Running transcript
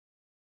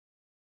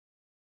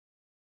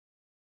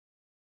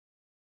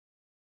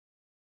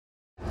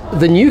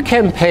The new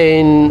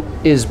campaign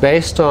is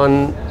based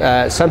on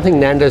something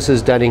Nandos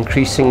has done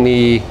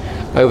increasingly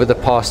over the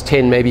past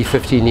 10, maybe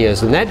 15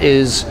 years, and that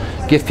is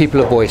give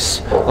people a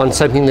voice on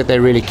something that they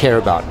really care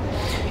about.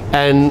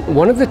 And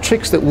one of the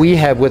tricks that we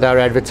have with our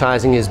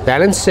advertising is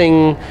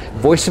balancing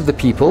voice of the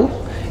people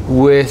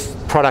with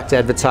product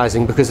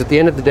advertising, because at the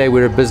end of the day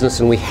we're a business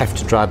and we have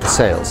to drive the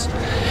sales.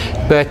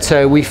 But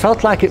we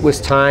felt like it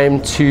was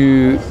time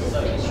to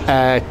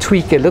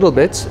tweak a little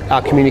bit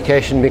our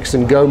communication mix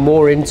and go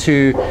more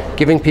into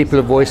giving people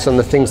a voice on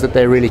the things that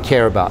they really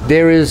care about.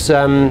 There is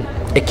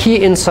a key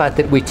insight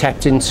that we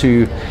tapped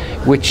into,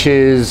 which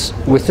is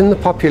within the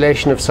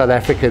population of South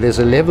Africa there's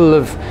a level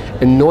of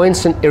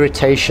annoyance and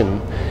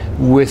irritation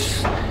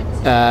with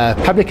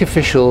public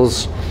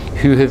officials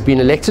who have been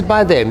elected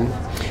by them,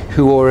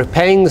 who are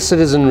repaying the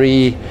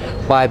citizenry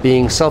by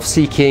being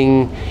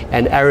self-seeking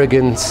and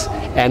arrogant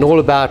and all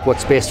about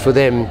what's best for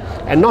them,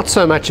 and not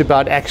so much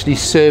about actually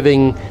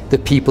serving the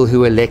people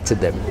who elected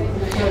them.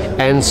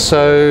 And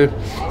so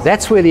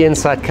that's where the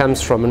insight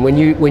comes from. And when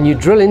you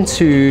drill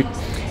into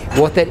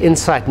what that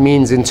insight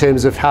means in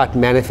terms of how it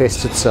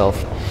manifests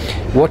itself,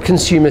 what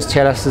consumers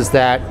tell us is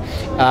that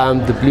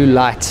the Blue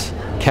Light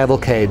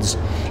cavalcades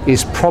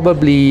is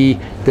probably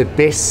the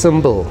best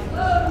symbol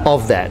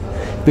of that,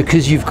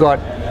 because you've got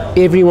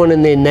everyone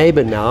and their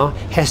neighbor now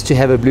has to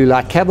have a Blue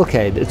Light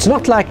cavalcade. It's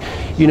not like,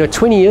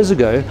 20 years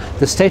ago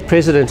the state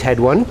president had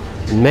one,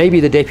 maybe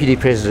the deputy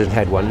president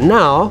had one.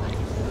 Now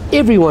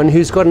everyone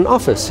who's got an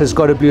office has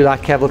got a Blue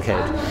Light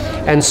cavalcade.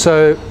 And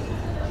so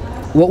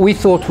what we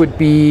thought would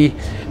be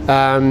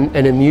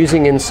an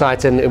amusing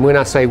insight, and when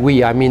I say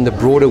we, I mean the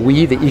broader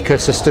we, the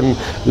ecosystem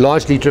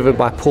largely driven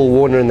by Paul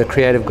Warner and the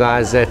creative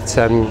guys at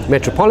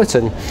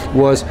Metropolitan,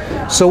 was,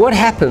 so what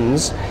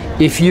happens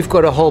if you've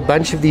got a whole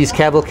bunch of these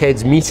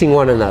cavalcades meeting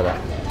one another?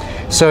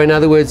 So in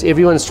other words,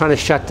 everyone's trying to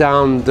shut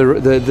down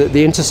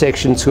the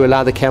intersection to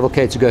allow the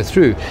cavalcade to go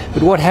through.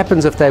 But what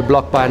happens if they're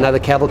blocked by another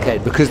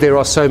cavalcade? Because there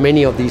are so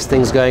many of these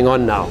things going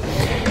on now.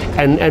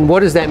 And what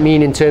does that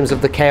mean in terms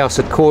of the chaos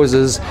it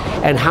causes,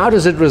 and how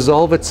does it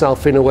resolve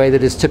itself in a way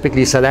that is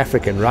typically South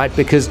African, right?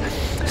 Because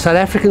South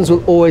Africans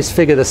will always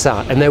figure this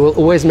out, and they will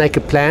always make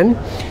a plan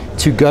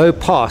to go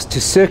past,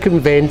 to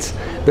circumvent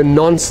the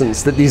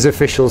nonsense that these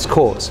officials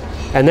cause.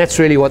 And that's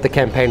really what the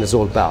campaign is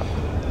all about.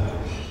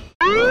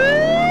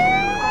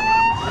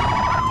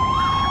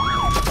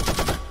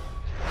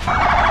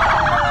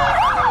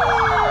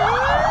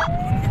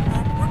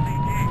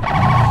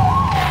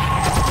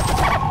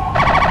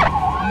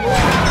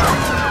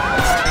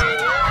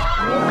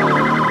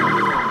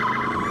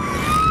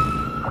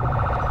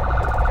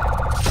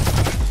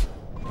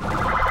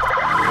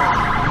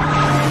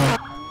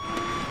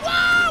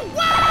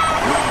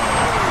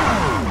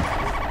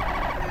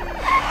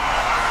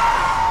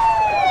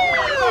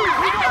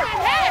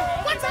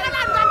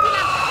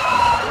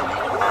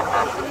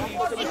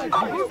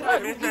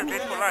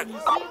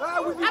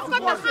 I've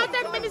got the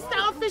Gauteng Minister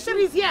of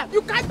Fisheries here.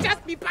 You can't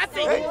just be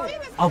passing. Hey.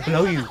 I'll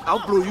blow you.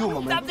 I'll blow you,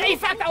 my man. In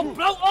fact, I'll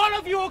blow all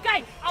of you,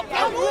 okay? I'll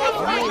blow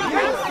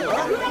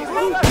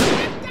you.